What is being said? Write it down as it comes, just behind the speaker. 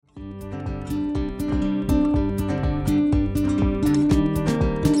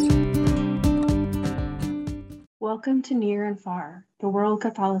Welcome to Near and Far, the World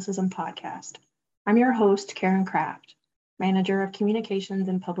Catholicism podcast. I'm your host, Karen Kraft, Manager of Communications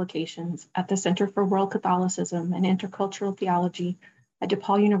and Publications at the Center for World Catholicism and Intercultural Theology at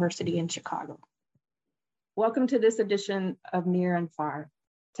DePaul University in Chicago. Welcome to this edition of Near and Far.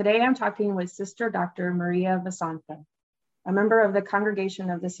 Today I'm talking with Sister Dr. Maria Vasanta, a member of the Congregation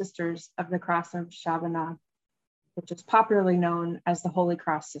of the Sisters of the Cross of Chabanab, which is popularly known as the Holy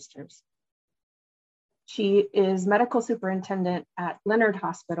Cross Sisters. She is medical superintendent at Leonard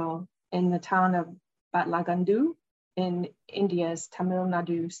Hospital in the town of Batlagandu in India's Tamil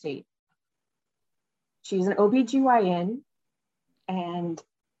Nadu state. She's an OBGYN and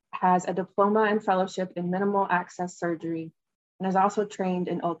has a diploma and fellowship in minimal access surgery and is also trained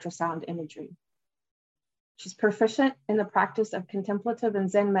in ultrasound imagery. She's proficient in the practice of contemplative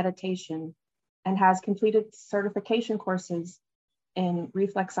and Zen meditation and has completed certification courses in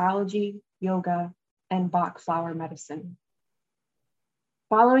reflexology, yoga, and Bach flower medicine.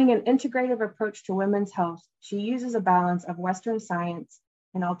 Following an integrative approach to women's health, she uses a balance of Western science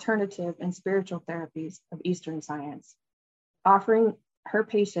and alternative and spiritual therapies of Eastern science, offering her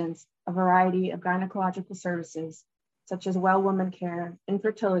patients a variety of gynecological services, such as well woman care,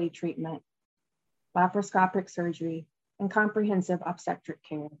 infertility treatment, laparoscopic surgery, and comprehensive obstetric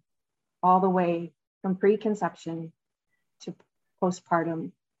care, all the way from preconception to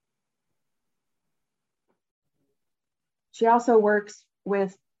postpartum. She also works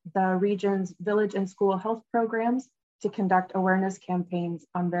with the region's village and school health programs to conduct awareness campaigns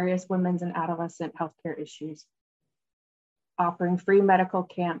on various women's and adolescent healthcare issues, offering free medical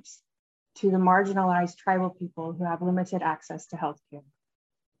camps to the marginalized tribal people who have limited access to healthcare.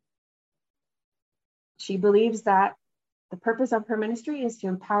 She believes that the purpose of her ministry is to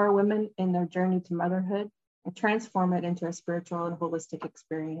empower women in their journey to motherhood and transform it into a spiritual and holistic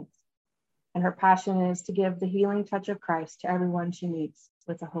experience. And her passion is to give the healing touch of Christ to everyone she meets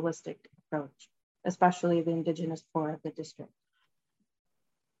with a holistic approach, especially the indigenous poor of the district.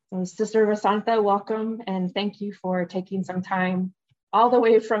 So Sister Vasanta, welcome, and thank you for taking some time all the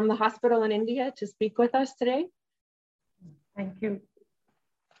way from the hospital in India to speak with us today. Thank you.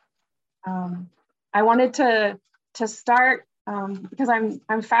 I wanted to start because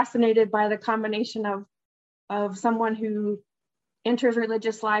I'm fascinated by the combination of someone who enters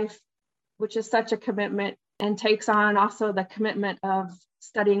religious life, which is such a commitment, and takes on also the commitment of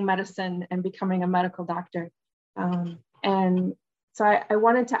studying medicine and becoming a medical doctor. And so I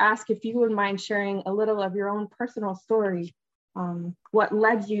wanted to ask if you would mind sharing a little of your own personal story, what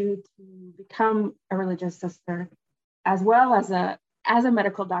led you to become a religious sister, as well as a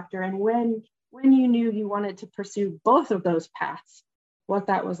medical doctor, and when you knew you wanted to pursue both of those paths, what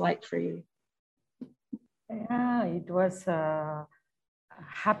that was like for you. Yeah, it was a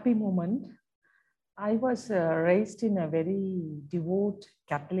happy moment. I was raised in a very devout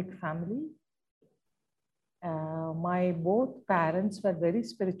Catholic family. My both parents were very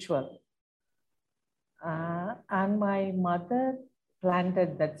spiritual. And my mother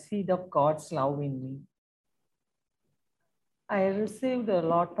planted that seed of God's love in me. I received a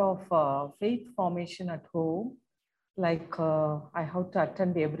lot of faith formation at home, like I have to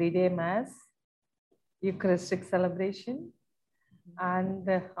attend everyday Mass, Eucharistic celebration, and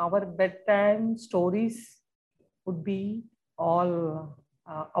our bedtime stories would be all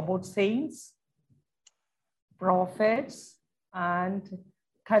about saints, prophets, and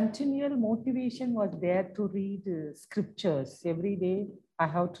continual motivation was there to read scriptures. Every day I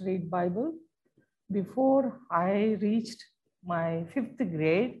have to read Bible. Before I reached my 5th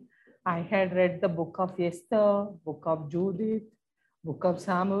grade, I had read the book of Esther, book of Judith, book of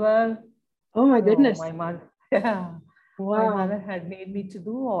Samuel. Oh my goodness. My mother, yeah. Wow. My mother had made me to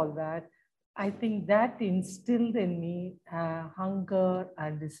do all that. I think that instilled in me hunger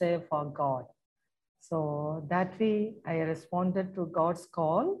and desire for God. So that way I responded to God's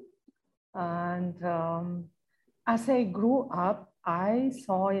call. And as I grew up, I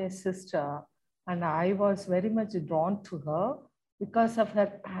saw a sister and I was very much drawn to her because of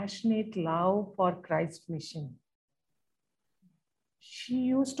her passionate love for Christ's mission. She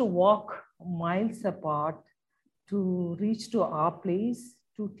used to walk miles apart to reach to our place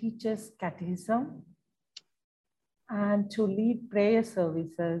to teach us catechism and to lead prayer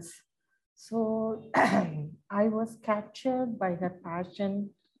services. So I was captured by her passion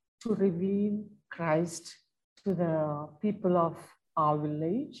to reveal Christ to the people of our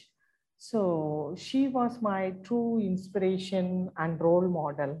village. So she was my true inspiration and role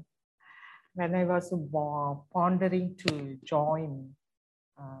model when I was pondering to join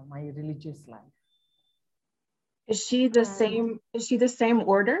my religious life. Is she the same? Is she the same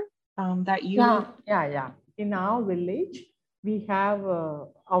order that you? Yeah. in our village, we have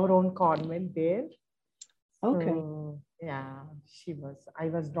our own convent there. Okay. So, yeah, I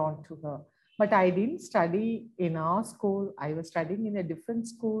was drawn to her. But I didn't study in our school. I was studying in a different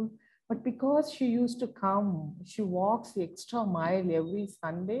school. But because she used to come, she walks the extra mile every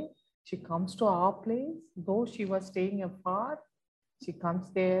Sunday. She comes to our place, though she was staying afar. She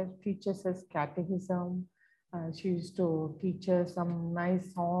comes there, teaches us catechism. She used to teach us some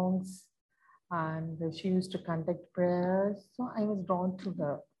nice songs, and she used to conduct prayers. So I was drawn to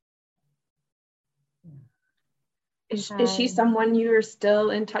her. Is she someone you're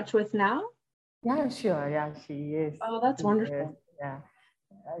still in touch with now? Yeah, sure. Yeah, she is. Oh, that's wonderful. Yeah.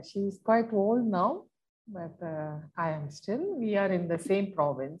 She's quite old now, but we are in the same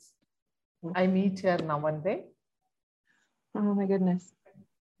province. I meet her now and then. Oh my goodness.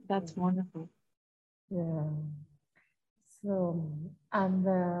 That's wonderful. Yeah. So, and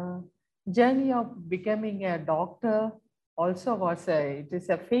the journey of becoming a doctor also it is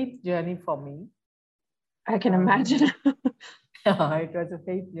a faith journey for me. I can imagine. It was a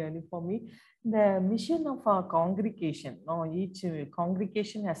faith journey for me. The mission of our congregation, each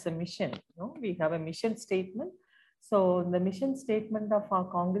congregation has a mission. We have a mission statement. So the mission statement of our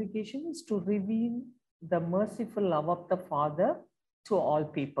congregation is to reveal the merciful love of the Father to all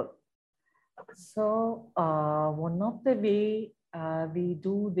people. So one of the way we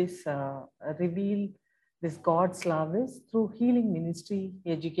do this reveal this God's love is through healing ministry,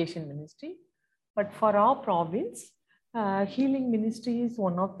 education ministry. But for our province, healing ministry is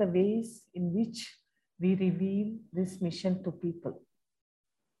one of the ways in which we reveal this mission to people.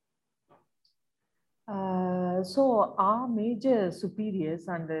 So our major superiors,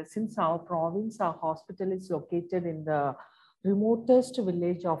 and since our province, our hospital is located in the remotest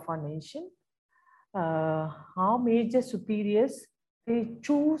village of our nation, our major superiors, they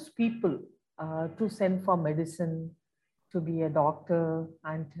choose people to send for medicine, to be a doctor,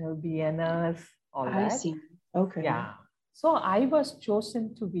 and to be a nurse, all that. I see. Okay. Yeah. So I was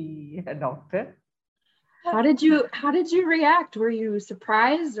chosen to be a doctor. How did you react? Were you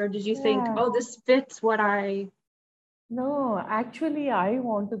surprised, or did you think, oh, this fits what I... No, actually, I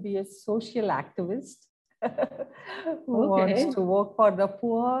want to be a social activist who wants to work for the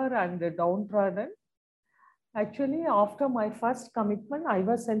poor and the downtrodden. Actually, after my first commitment, I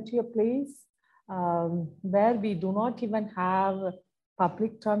was sent to a place where we do not even have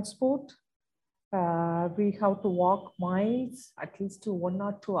public transport. We have to walk miles, at least 1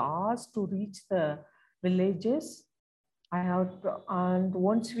 or 2 hours to reach the villages. And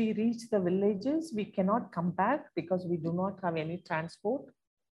once we reach the villages, we cannot come back because we do not have any transport.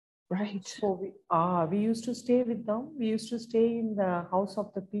 Right. So we used to stay with them. We used to stay in the house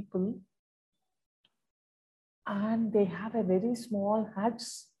of the people. And they have a very small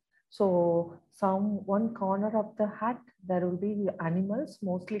huts. So one corner of the hut, there will be animals,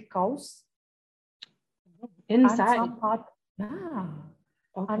 mostly cows. Inside.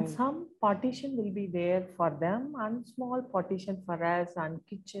 And some partition will be there for them, and small partition for us, and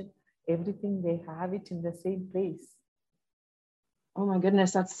kitchen, everything, they have it in the same place. Oh my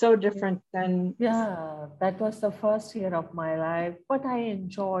goodness, that's so different than... Yeah, that was the first year of my life, but I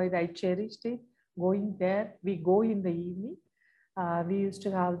cherished it, going there. We go in the evening. We used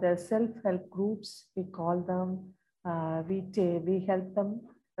to have the self-help groups, we call them. We help them.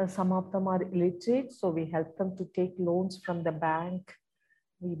 Some of them are illiterate, so we help them to take loans from the bank.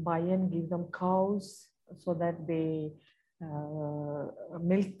 We buy and give them cows so that they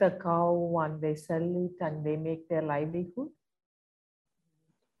milk the cow and they sell it and they make their livelihood.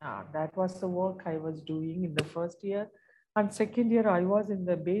 That was the work I was doing in the first year. And second year, I was in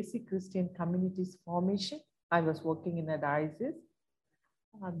the basic Christian communities formation. I was working in a diocese.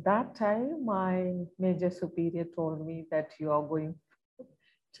 At that time, my major superior told me that you are going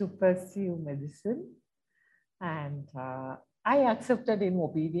to pursue medicine. And I accepted in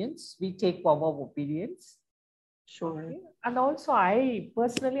obedience. We take our obedience. Sure. Okay. And also, I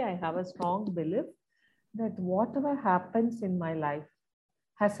have a strong belief that whatever happens in my life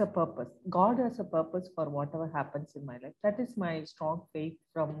has a purpose. God has a purpose for whatever happens in my life. That is my strong faith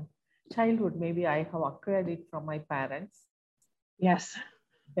from childhood. Maybe I have acquired it from my parents. Yes.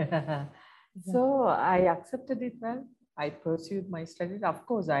 So I accepted it well. I pursued my studies. Of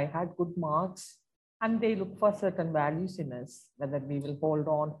course, I had good marks, and they look for certain values in us, whether we will hold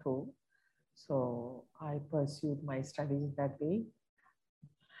on to. So I pursued my studies that way.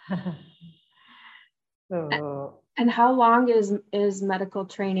 And how long is medical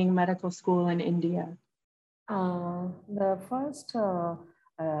training, medical school in India? The first,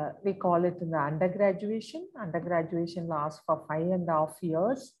 we call it the undergraduation. Undergraduation lasts for 5.5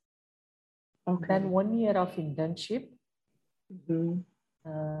 years. Okay. then 1 year of internship. Mhm.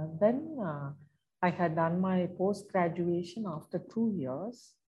 Then I had done my post-graduation after 2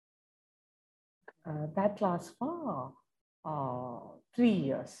 years. That lasts for 3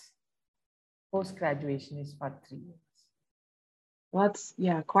 years. Post-graduation is for 3 years. Well, that's,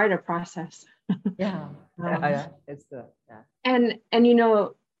 yeah, quite a process. Yeah, yeah, it's yeah. And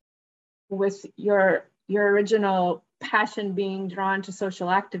with your original passion being drawn to social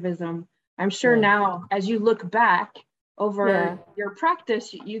activism, I'm sure Yeah. now as you look back over Yeah. your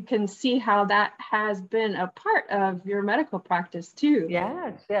practice, you can see how that has been a part of your medical practice too.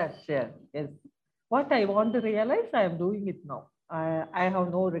 Yes, yes, yes, yes. What I want to realize, I am doing it now. I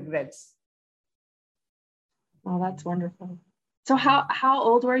have no regrets. Oh, that's wonderful. So how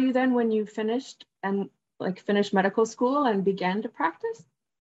old were you then when you finished medical school and began to practice?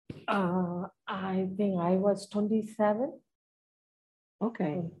 I think I was 27.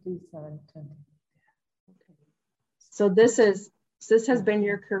 Okay. 27, 20. Okay. So this has been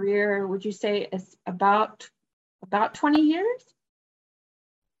your career, would you say it's about 20 years?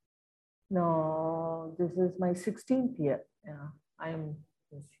 No, this is my 16th year. Yeah, I'm.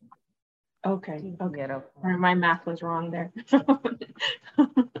 Okay. Okay. Year of My math was wrong there.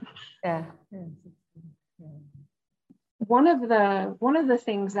 Yeah. One of the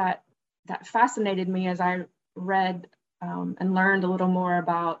things that fascinated me as I read and learned a little more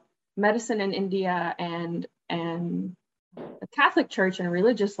about medicine in India and the Catholic Church and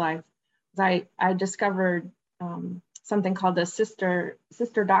religious life, I discovered something called the Sister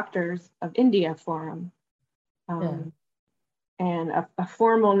Doctors of India Forum, and a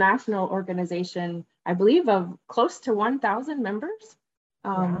formal national organization, I believe, of close to 1,000 members.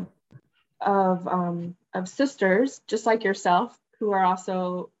 Of sisters, just like yourself, who are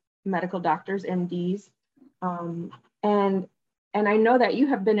also medical doctors, MDs. And I know that you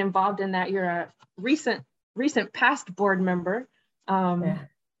have been involved in that. You're a recent past board member, and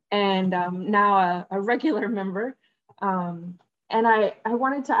now a regular member. And I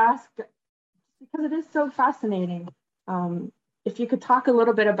wanted to ask, because it is so fascinating, if you could talk a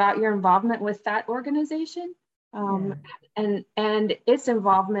little bit about your involvement with that organization. And its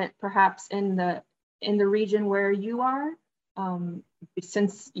involvement perhaps in the region where you are,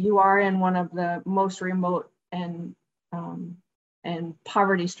 since you are in one of the most remote and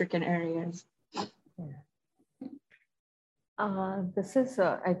poverty-stricken areas. This is,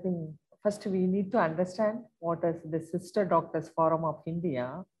 I think, first we need to understand what is the Sister Doctors Forum of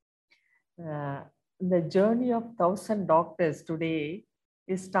India. The journey of 1,000 doctors today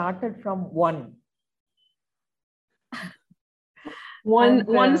is started from one.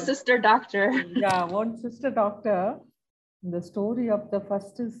 One sister doctor. Yeah, one sister doctor. The story of the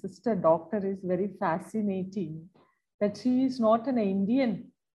first sister doctor is very fascinating. That she is not an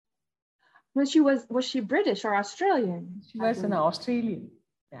Indian. Well, was she British or Australian? She was an Australian.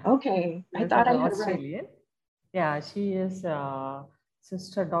 Yeah. Okay, I thought I had Australian. Read. Yeah, she is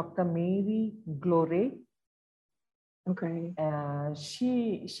Sister Dr. Mary Glore. Okay.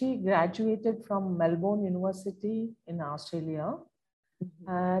 She graduated from Melbourne University in Australia.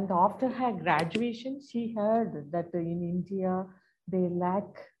 And after her graduation, she heard that in India, they lack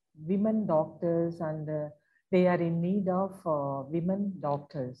women doctors and they are in need of women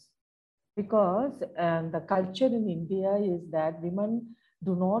doctors. Because the culture in India is that women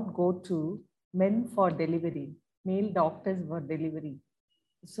do not go to men for delivery, male doctors for delivery.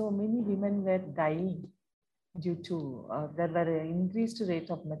 So many women were dying due to, there were an increased rate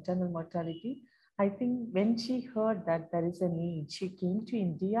of maternal mortality. I think when she heard that there is a need, she came to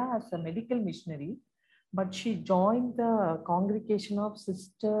India as a medical missionary, but she joined the congregation of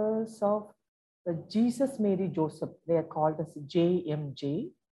Sisters of Jesus Mary Joseph. They are called as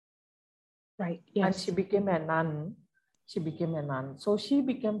JMJ. Right, yes. And she became a nun. So she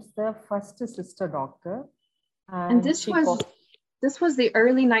becomes the first sister doctor. And this was the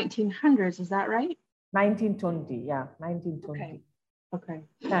early 1900s, is that right? 1920, yeah, 1920. Okay.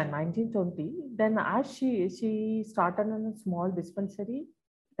 Yeah, 1920. Then as she started in a small dispensary,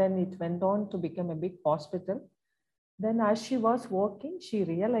 then it went on to become a big hospital. Then as she was working, she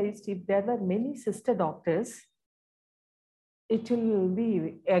realized if there were many sister doctors, it will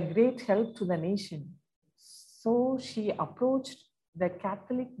be a great help to the nation. So she approached the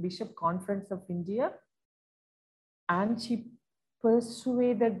Catholic Bishop Conference of India and she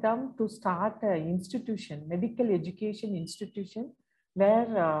persuaded them to start an institution, medical education institution,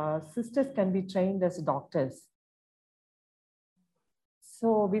 where sisters can be trained as doctors.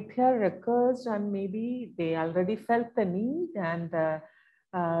 So with her request, and maybe they already felt the need, and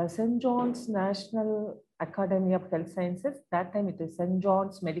St. John's National Academy of Health Sciences. That time it is St.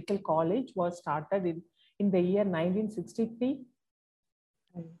 John's Medical College was started in the year 1963.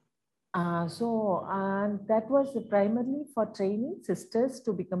 And that was primarily for training sisters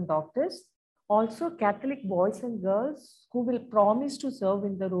to become doctors. Also Catholic boys and girls who will promise to serve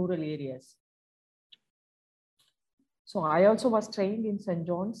in the rural areas. So I also was trained in St.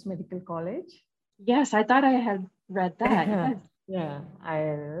 John's Medical College. Yes, I thought I had read that. Yes. Yeah,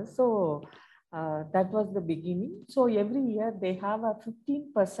 that was the beginning. So every year they have a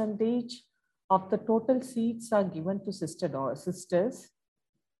 15% of the total seats are given to sisters.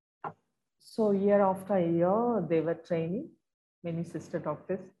 So year after year, they were training many sister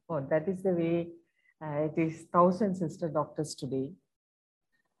doctors. Oh, that is the way it is 1,000 sister doctors today.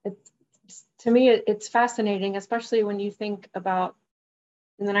 To me, it's fascinating, especially when you think about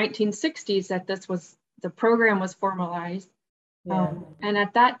in the 1960s that the program was formalized. Yeah. And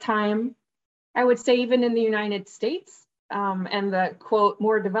at that time, I would say even in the United States and the quote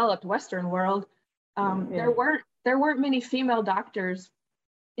more developed Western world, there weren't many female doctors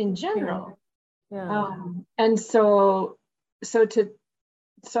in general. And so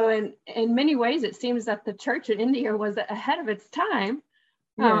in many ways, it seems that the church in India was ahead of its time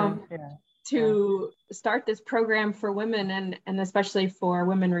to start this program for women and especially for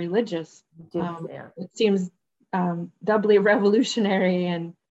women religious. It seems doubly revolutionary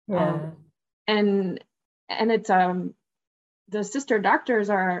and it's the sister doctors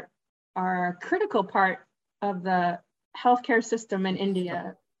are a critical part of the healthcare system in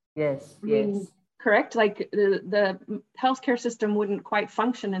India. Yes. Correct? Like the healthcare system wouldn't quite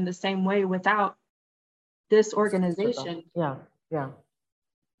function in the same way without this organization. Yeah.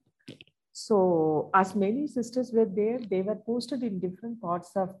 So as many sisters were there, they were posted in different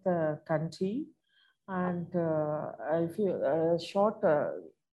parts of the country. And if you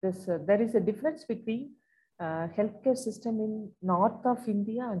there is a difference between healthcare system in north of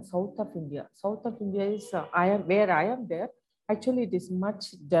India and south of India. South of India is where I am there. Actually, it is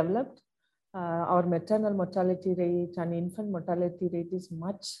much developed. Our maternal mortality rate and infant mortality rate is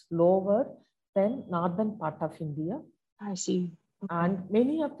much lower than northern part of India. I see. Okay. And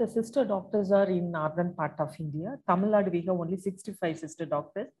many of the sister doctors are in northern part of India. Tamil Nadu, we have only 65 sister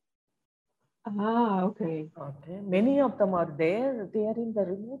doctors. Okay. Many of them are there. They are in the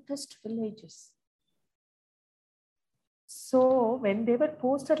remotest villages. So when they were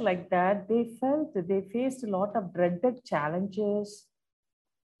posted like that, they faced a lot of dreaded challenges,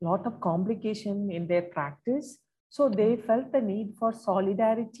 lot of complication in their practice. So they felt the need for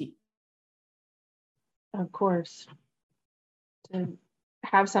solidarity. Of course. To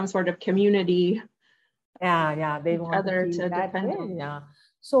have some sort of community. They want to depend on. Yeah.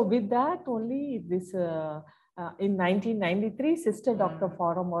 So with that only this in 1993 Sister Doctor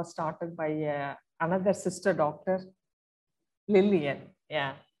Forum was started by another sister doctor, Lillian.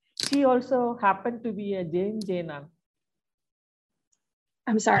 Yeah. She also happened to be a Jain nun.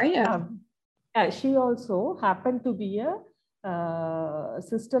 I'm sorry? She also happened to be a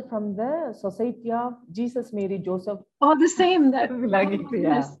sister from the Society of Jesus, Mary, Joseph. Oh, the same. That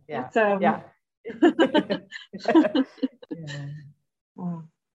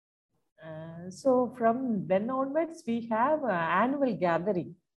So from then onwards, we have an annual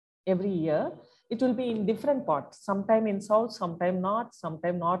gathering every year. It will be in different parts, sometime in south, sometime north,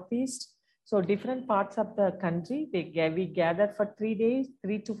 sometime northeast. So different parts of the country, we gather for 3 days,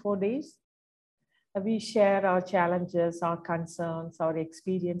 3 to 4 days. We share our challenges, our concerns, our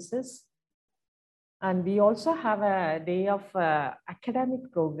experiences. And we also have a day of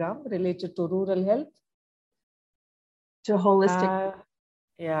academic program related to rural health. To holistic.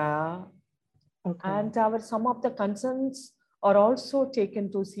 Okay. And some of the concerns are also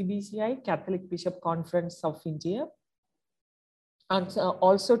taken to CBCI, Catholic Bishop Conference of India, and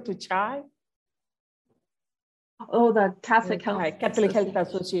also to CHAI. Oh, the Catholic Health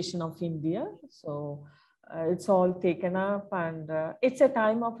Association of India. So it's all taken up, and it's a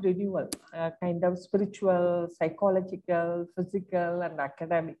time of renewal, kind of spiritual, psychological, physical, and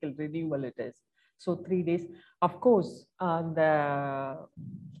academical renewal it is. So 3 days. Of course, the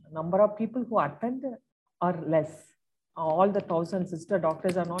number of people who attend are less. All the 1,000 sister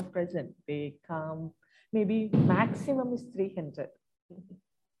doctors are not present. They come, maybe maximum is 300.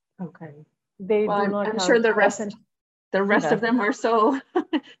 Okay. They do not. I'm sure the rest of them are so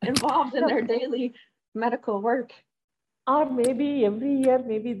involved in their daily medical work. Or maybe every year,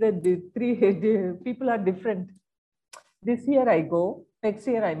 maybe the people are different. This year I go, next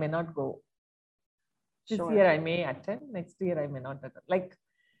year I may not go. This year I may attend, next year I may not attend. Like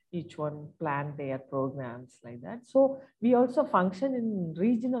each one plan their programs like that. So we also function in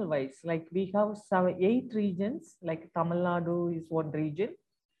regional wise, like we have 8 regions, like Tamil Nadu is one region,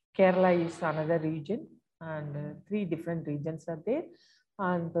 Kerala is another region, and 3 different regions are there,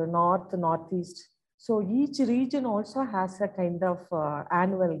 and the north, northeast. So each region also has a kind of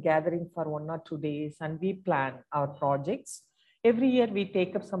annual gathering for 1 or 2 days, and we plan our projects. Every year we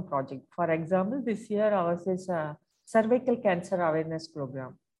take up some project. For example, this year ours is a cervical cancer awareness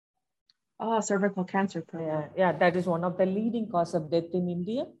program. Oh, cervical cancer program. Yeah, that is one of the leading cause of death in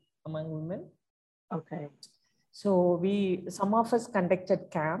India among women. Okay. So some of us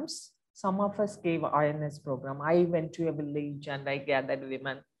conducted camps, some of us gave awareness program. I went to a village and I gathered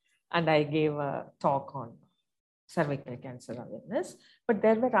women and I gave a talk on cervical cancer awareness. But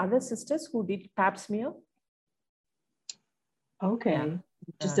there were other sisters who did pap smear. Okay.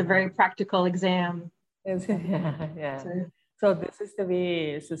 Just a very practical exam. Yeah. So this is the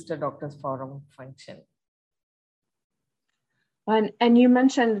way Sister Doctors Forum function. And you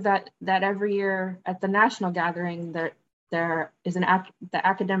mentioned that every year at the national gathering there is the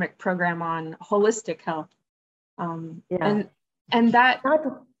academic program on holistic health. And that.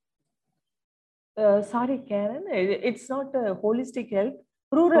 Sorry, Karen, it's not holistic health,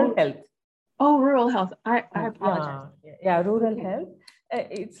 rural health. Oh, rural health. I apologize. Yeah, rural health.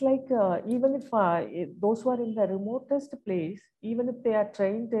 It's like even if those who are in the remotest place, even if they are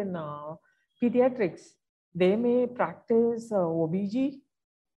trained in pediatrics, they may practice OBG.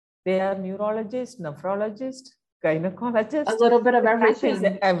 They are neurologists, nephrologists, gynecologists. A little bit of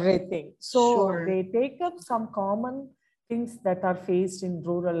everything. Everything. So they take up some common things that are faced in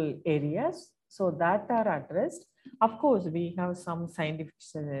rural areas, so that are addressed. Of course, we have some scientific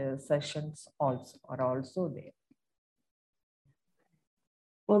sessions also are also there.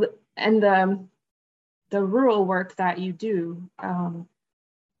 Well, and the rural work that you do,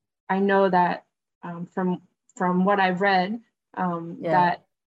 I know that from what I've read, that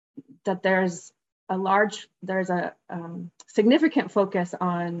there's a significant focus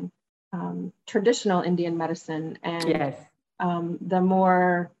on traditional Indian medicine and the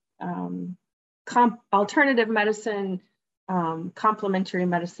more alternative medicine, complementary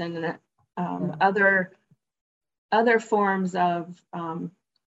medicine, and other forms of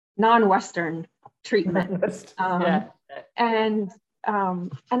non-Western treatment. And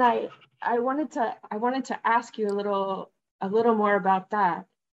I wanted to ask you a little more about that.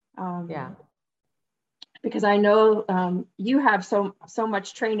 Because I know you have so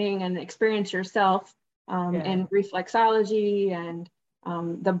much training and experience yourself in reflexology and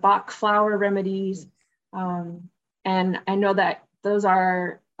the Bach flower remedies, and I know that those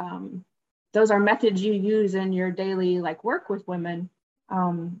are methods you use in your daily work with women.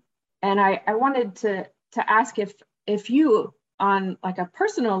 And I wanted to ask if you, on a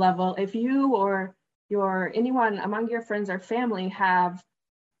personal level, if you or anyone among your friends or family have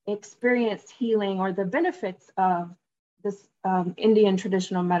experienced healing or the benefits of this Indian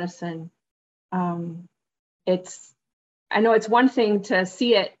traditional medicine. I know it's one thing to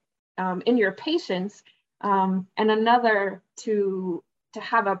see it in your patients, and another to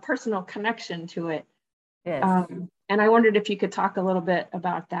have a personal connection to it. And I wondered if you could talk a little bit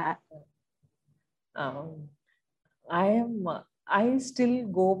about that. I still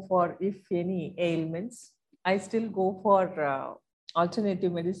go for, if any ailments, I still go for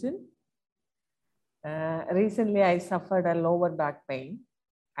alternative medicine. Recently, I suffered a lower back pain.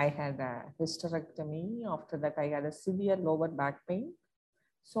 I had a hysterectomy. After that, I had a severe lower back pain.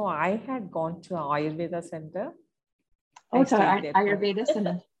 So I had gone to Ayurveda center. Ayurveda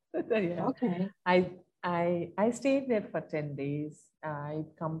center. Okay. I stayed there for 10 days.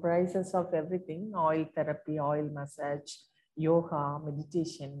 It comprises of everything: oil therapy, oil massage, yoga,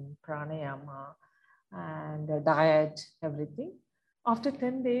 meditation, pranayama, and diet, everything. After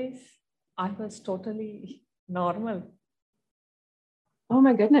 10 days, I was totally normal. Oh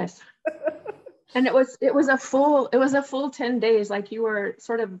my goodness. And it was a full 10 days, like you were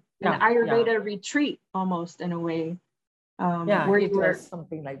sort of an Ayurveda retreat almost, in a way. Where it was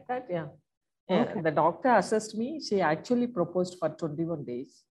something like that. Okay. The doctor assessed me. She actually proposed for 21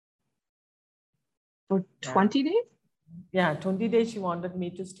 days. For 20 days? Yeah, 20 days she wanted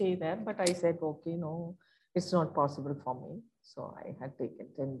me to stay there, but I said, okay, no, it's not possible for me. So I had taken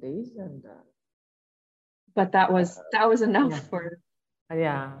 10 days and. But that was enough for.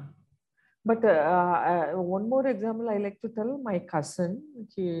 Yeah. But one more example I like to tell: my cousin,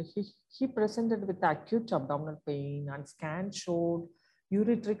 he presented with acute abdominal pain, and scan showed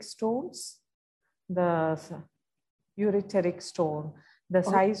ureteric stones. The ureteric stone, the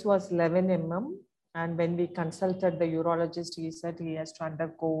size was 11 mm. And when we consulted the urologist, he said he has to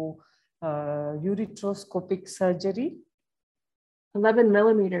undergo ureteroscopic surgery. 11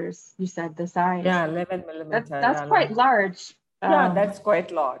 millimeters, you said the size. Yeah, 11 millimeter. That's quite large. Yeah, that's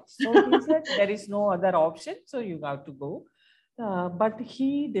quite large. So he said there is no other option, so you have to go. But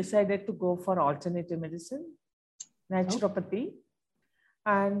he decided to go for alternative medicine, naturopathy.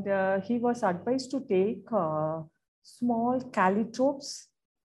 And he was advised to take small calotropes.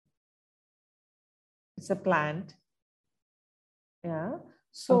 It's a plant. Yeah.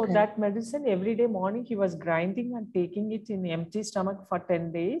 So that medicine every day morning he was grinding and taking it in empty stomach for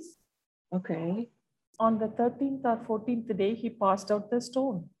 10 days. Okay. On the 13th or 14th day, he passed out the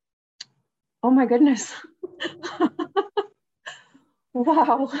stone. Oh my goodness.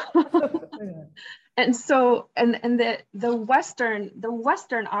 Wow. And so, and the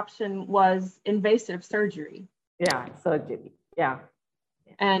Western option was invasive surgery. Yeah, surgery. Yeah.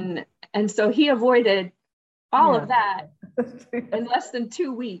 And so he avoided all of that in less than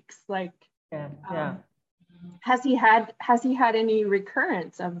 2 weeks. Like, has he had any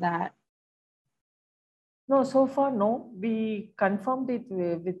recurrence of that? No, so far, no. We confirmed it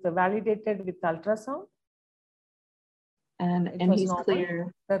with validated with ultrasound. And he's normal.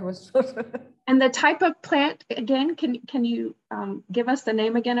 Clear. That was And the type of plant, again, can you give us the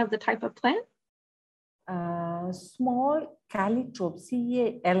name again of the type of plant? Small calotropes,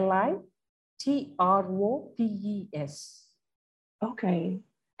 CALITROPES. Okay.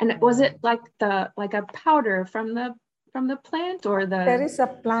 And was it like a powder from the plant, or the? There is a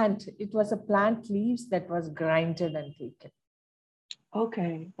plant. It was a plant leaves that was grinded and taken.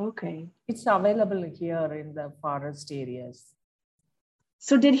 Okay. It's available here in the forest areas.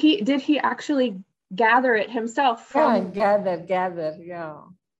 So did he actually gather it himself from? Yeah, gather, yeah.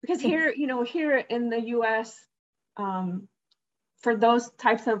 Because here, here in the US, for those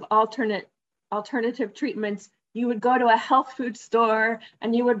types of alternative treatments, you would go to a health food store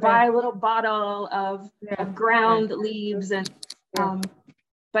and you would buy a little bottle of ground leaves, and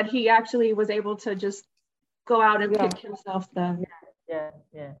but he actually was able to just go out and pick himself the.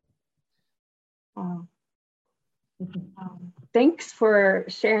 Thanks for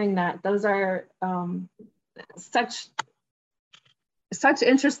sharing that. Those are such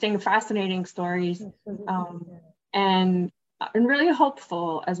interesting, fascinating stories, and really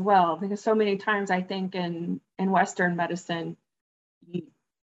hopeful as well, because so many times I think in Western medicine,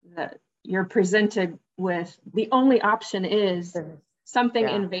 you're presented with the only option is something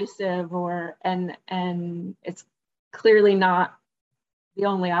invasive, and it's clearly not the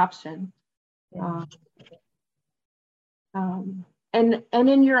only option. And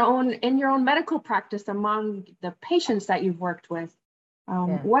in your own medical practice, among the patients that you've worked with,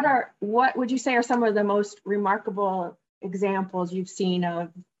 what would you say are some of the most remarkable examples you've seen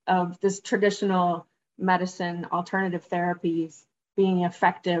of this traditional medicine, alternative therapies being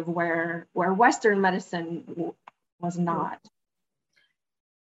effective where Western medicine was not?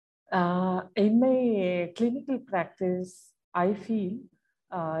 In my clinical practice, I feel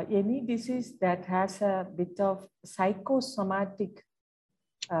any disease that has a bit of psychosomatic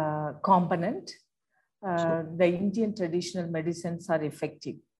component, the Indian traditional medicines are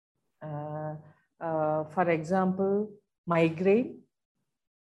effective. For example, migraine,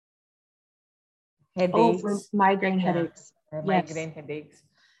 headaches. For migraine headaches. Migraine headaches.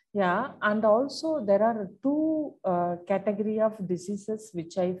 Yeah, and also there are two category of diseases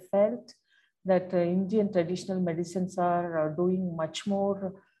which I felt that Indian traditional medicines are doing much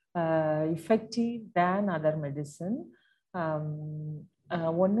more effective than other medicine.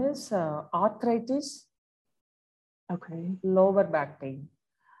 One is arthritis, lower back pain.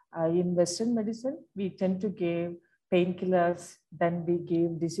 In Western medicine, we tend to give painkillers, then we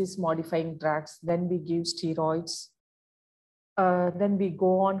give disease-modifying drugs, then we give steroids. Then we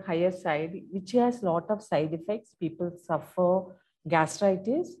go on higher side, which has a lot of side effects. People suffer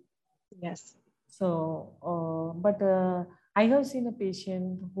gastritis. Yes. So, but I have seen a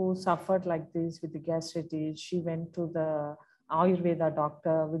patient who suffered like this with the gastritis. She went to the Ayurveda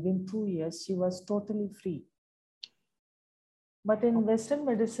doctor. Within 2 years, she was totally free. But in Western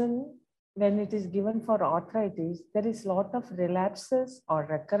medicine, when it is given for arthritis, there is a lot of relapses or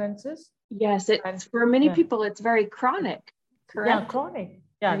recurrences. Yes, for many people, it's very chronic. Correct? Yeah, chronic.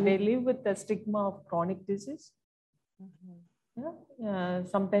 Yeah, they live with the stigma of chronic disease.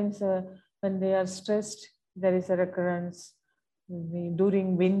 Sometimes when they are stressed, there is a recurrence.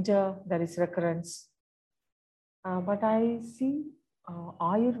 During winter, there is recurrence. But I see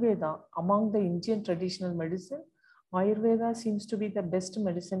Ayurveda among the Indian traditional medicine. Ayurveda seems to be the best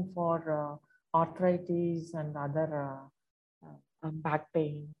medicine for arthritis and other back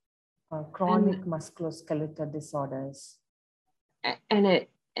pain chronic musculoskeletal disorders. And it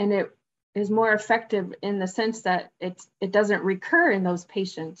is more effective in the sense that it doesn't recur in those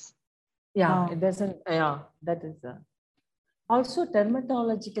patients. Yeah, it doesn't. Yeah, that is also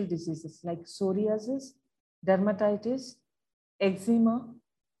dermatological diseases like psoriasis, dermatitis, eczema.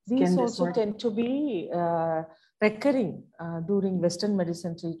 These also tend to be recurring during Western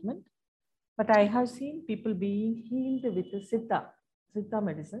medicine treatment. But I have seen people being healed with the Siddha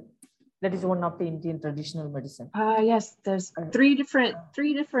medicine. That is one of the Indian traditional medicine. Yes, there's 5 different.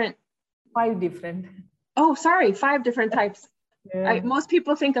 Oh, sorry, 5 different types. Yeah. Most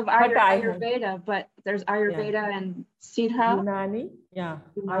people think of Ayurveda, but there's Ayurveda and Siddha. Unani,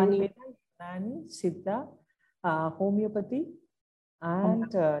 Ayurveda, Unani, Siddha, homeopathy, and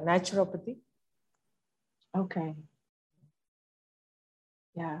naturopathy. Okay.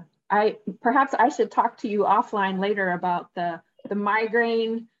 Yeah, perhaps I should talk to you offline later about the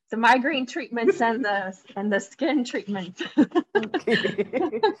migraine treatments and the skin treatments.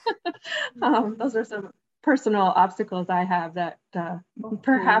 Okay. Those are some personal obstacles I have that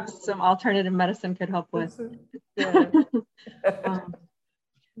perhaps some alternative medicine could help with. Yeah.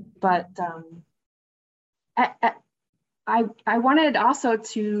 But I wanted also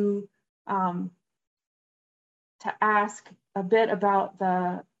to ask a bit about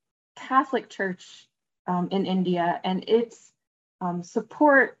the Catholic Church in India and its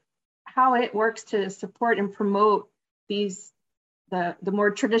support, how it works to support and promote the more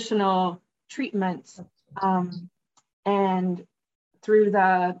traditional treatments, and through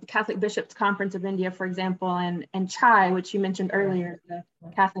the Catholic Bishops' Conference of India, for example, and CHAI, which you mentioned earlier, the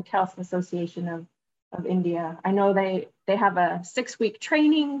Catholic Health Association of India. I know they have a 6-week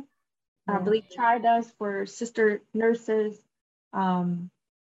training, I believe CHAI does, for sister nurses.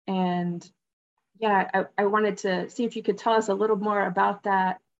 And yeah, I wanted to see if you could tell us a little more about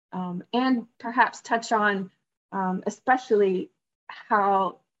that, and perhaps touch on especially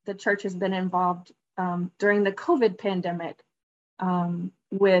how the church has been involved during the COVID pandemic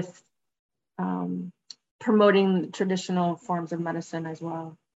with promoting traditional forms of medicine as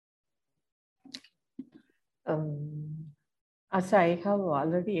well. As I have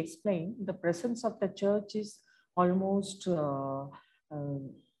already explained, the presence of the church is almost,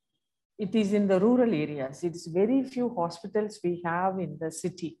 it is in the rural areas. It's very few hospitals we have in the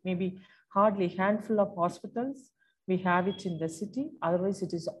city, maybe hardly handful of hospitals we have it in the city. Otherwise,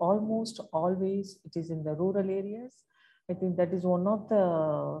 it is almost always, it is in the rural areas. I think that is one of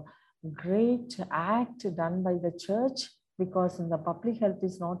the great act done by the church, because in the public health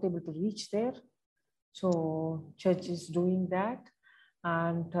is not able to reach there. So church is doing that.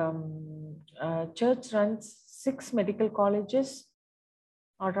 And church runs 6 medical colleges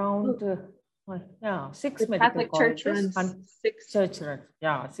around, 6 medical colleges. Church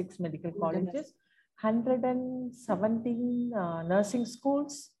runs 6 medical colleges, 117 nursing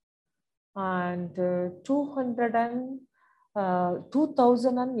schools, and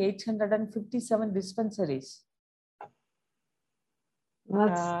 2,857 dispensaries.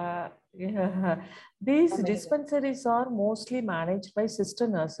 These dispensaries are mostly managed by sister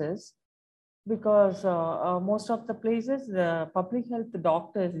nurses, because most of the places, the public health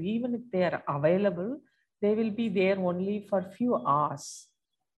doctors, even if they are available, they will be there only for few hours.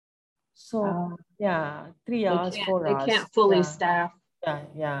 So 3 hours, 4 hours. They can't fully staff.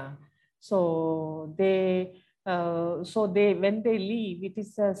 So when they leave, it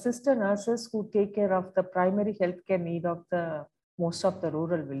is sister nurses who take care of the primary healthcare need of the most of the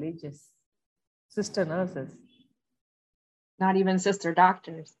rural villages. Sister nurses. Not even sister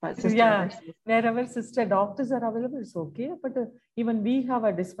doctors, but sister nurses. Wherever sister doctors are available, it's okay. But even we have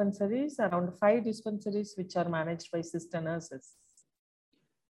a dispensaries, around 5 dispensaries, which are managed by sister nurses.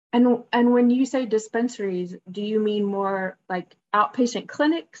 And when you say dispensaries, do you mean more like outpatient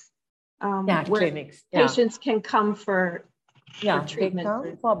clinics? Where clinics. Patients can come for treatment. They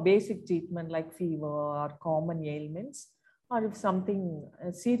come for basic treatment like fever or common ailments, or if something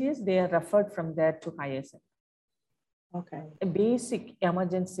serious, they are referred from there to higher center. Okay. A basic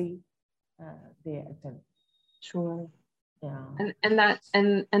emergency, they attend. Sure. Yeah. And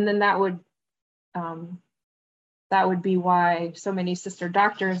then that would be why so many sister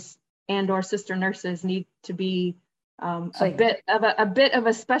doctors and/or sister nurses need to be a bit of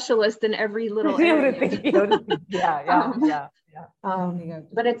a specialist in every little area. Everything.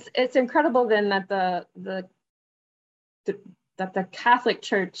 But it's incredible then that the Catholic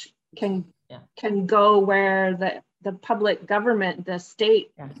Church can go where the public government, the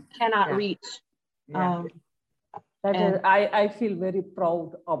state cannot reach. I feel very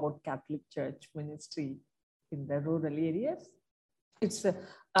proud about Catholic Church ministry in the rural areas. It's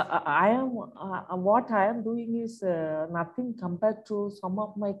I am what I am doing is nothing compared to some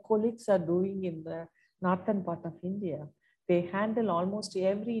of my colleagues are doing in the northern part of India. They handle almost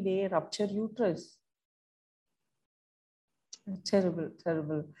every day rupture uterus. Terrible,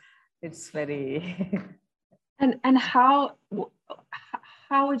 terrible. It's very. And how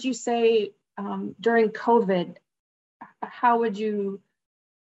would you say during COVID? How would you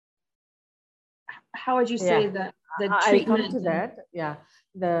say that the treatment? I'll come to that. Yeah,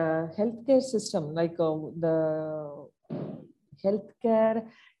 the healthcare system, like the healthcare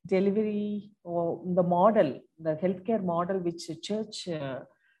delivery or the model, the healthcare model which the church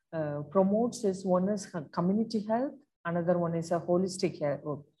promotes is one is community health, another one is a holistic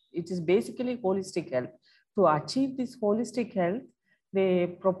health. It is basically holistic health. To achieve this holistic health, they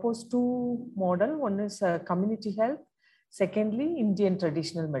propose two model. One is community health. Secondly, Indian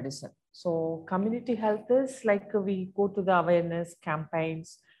traditional medicine. So community health is like we go to the awareness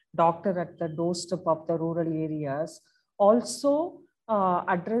campaigns, doctor at the doorstep of the rural areas. Also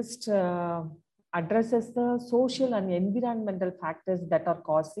addresses the social and environmental factors that are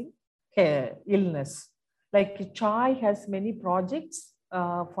causing illness. Like CHAI has many projects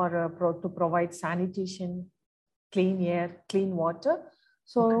to provide sanitation, clean air, clean water.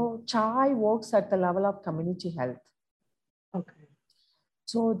 So CHAI works at the level of community health. Okay.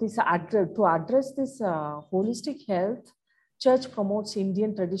 So this to address this holistic health, church promotes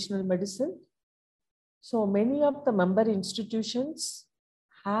Indian traditional medicine. So many of the member institutions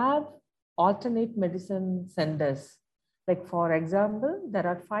have alternate medicine centers. Like for example, there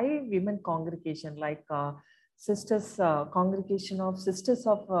are 5 women congregation like Sisters Congregation of Sisters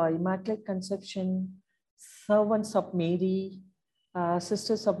of Immaculate Conception, Servants of Mary,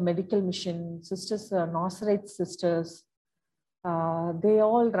 Sisters of Medical Mission, Sisters Nazareth Sisters. They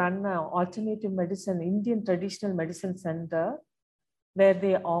all run alternative medicine, Indian traditional medicine center, where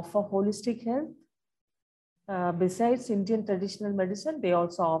they offer holistic health. Besides Indian traditional medicine, they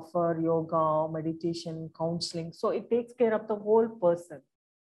also offer yoga, meditation, counseling. So it takes care of the whole person.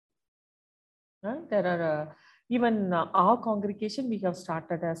 There are even our congregation, we have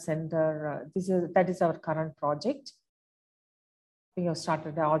started a center. That is our current project. We have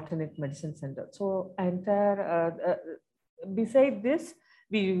started an alternate medicine center. So beside this,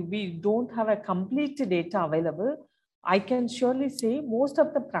 we don't have a complete data available. I can surely say most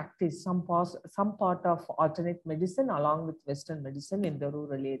of the practice some part of alternate medicine along with Western medicine in the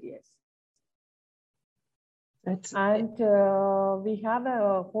rural areas. And we have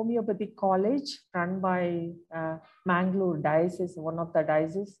a homeopathic college run by Mangalore Diocese, one of the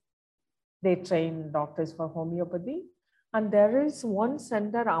dioceses. They train doctors for homeopathy. And there is one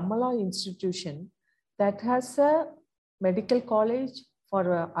center, Amala Institution, that has a medical college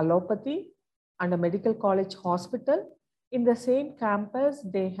for allopathy and a medical college hospital. In the same campus,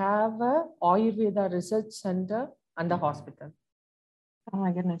 they have a Ayurveda research center and a hospital. Oh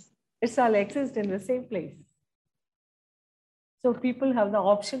my goodness. It's all exist in the same place. So people have the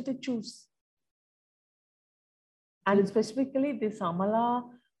option to choose. And specifically this Amala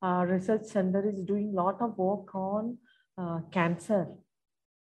Research Center is doing a lot of work on cancer,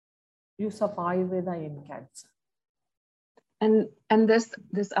 use of Ayurveda in cancer. And this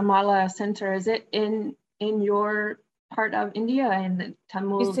Amala Center, is it in your part of India, in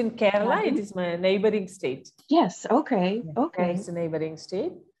Tamil? It's in Kerala. It is my neighboring state. Yes. Okay. Okay. It's a neighboring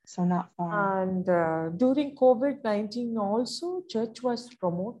state. So not far. And during COVID-19 also, church was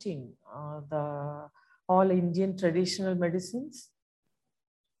promoting all Indian traditional medicines.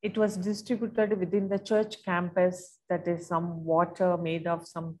 It was distributed within the church campus. That is some water made of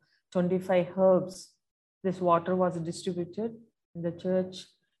some 25 herbs. This water was distributed in the church,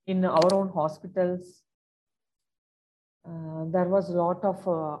 in our own hospitals. There was a lot of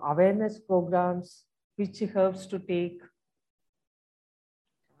awareness programs, which herbs to take.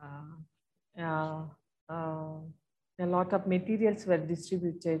 A lot of materials were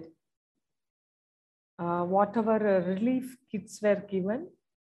distributed. Whatever relief kits were given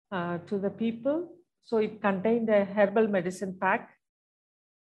to the people. So it contained a herbal medicine pack,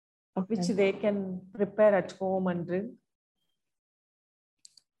 which they can prepare at home and drink.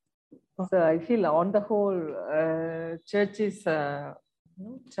 So I feel on the whole, church is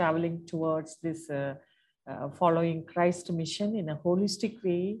traveling towards this following Christ mission in a holistic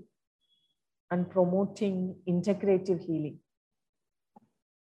way and promoting integrative healing.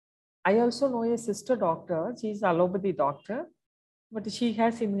 I also know a sister doctor. She is an allopathy doctor, but she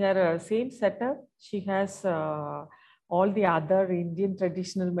has in her same setup, she has all the other Indian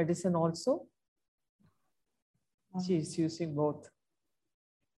traditional medicine also. She is using both.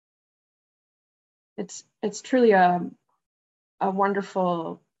 It's truly a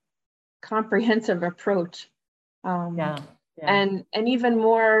wonderful, comprehensive approach. Yeah. And even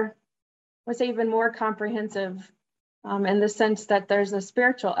more, I would say even more comprehensive in the sense that there's a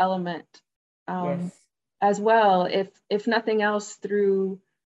spiritual element Yes. as well, if nothing else through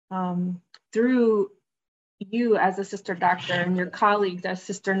you as a sister doctor and your colleagues as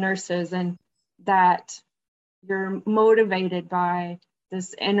sister nurses, and that you're motivated by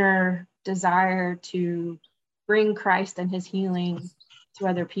this inner desire to bring Christ and his healing to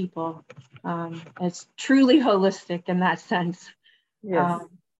other people. It's truly holistic in that sense. Yes.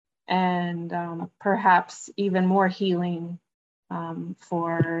 And perhaps even more healing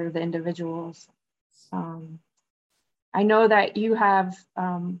for the individuals. I know that you have,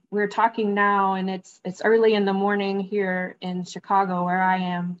 we're talking now and it's early in the morning here in Chicago where I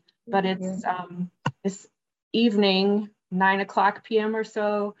am, but it's evening, 9:00 p.m. or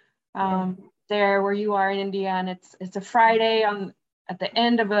so there where you are in India, and it's a Friday at the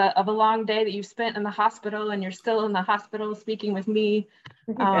end of a long day that you've spent in the hospital, and you're still in the hospital speaking with me.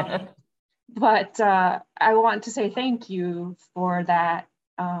 But I want to say thank you for that.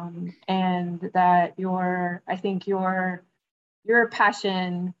 And that I think your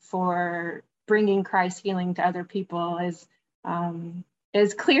passion for bringing Christ's healing to other people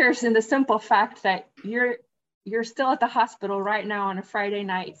is clear in the simple fact that you're still at the hospital right now on a Friday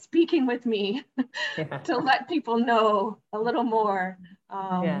night speaking with me to let people know a little more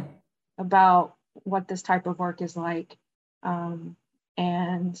about what this type of work is like.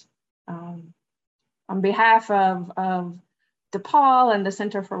 And on behalf of DePaul and the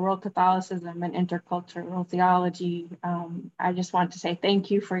Center for World Catholicism and Intercultural Theology, I just want to say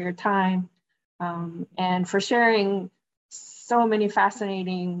thank you for your time and for sharing so many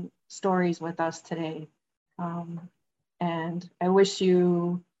fascinating stories with us today. And I wish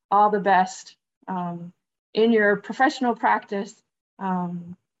you all the best in your professional practice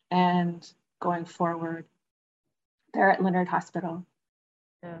and going forward there at Leonard Hospital.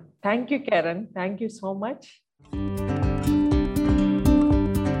 Yeah. Thank you, Karen. Thank you so much.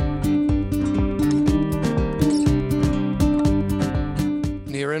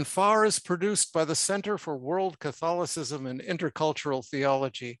 Near and Far is produced by the Center for World Catholicism and Intercultural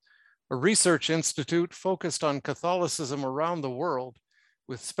Theology, a research institute focused on Catholicism around the world,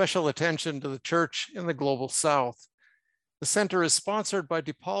 with special attention to the Church in the Global South. The center is sponsored by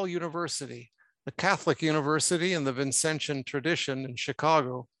DePaul University, a Catholic university in the Vincentian tradition in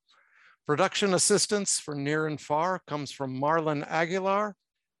Chicago. Production assistance for Near and Far comes from Marlon Aguilar,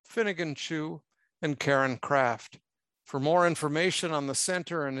 Finnegan Chu, and Karen Kraft. For more information on the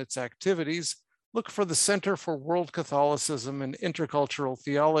center and its activities, look for the Center for World Catholicism and Intercultural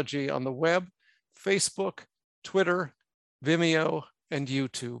Theology on the web, Facebook, Twitter, Vimeo, and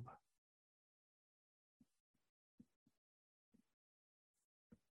YouTube.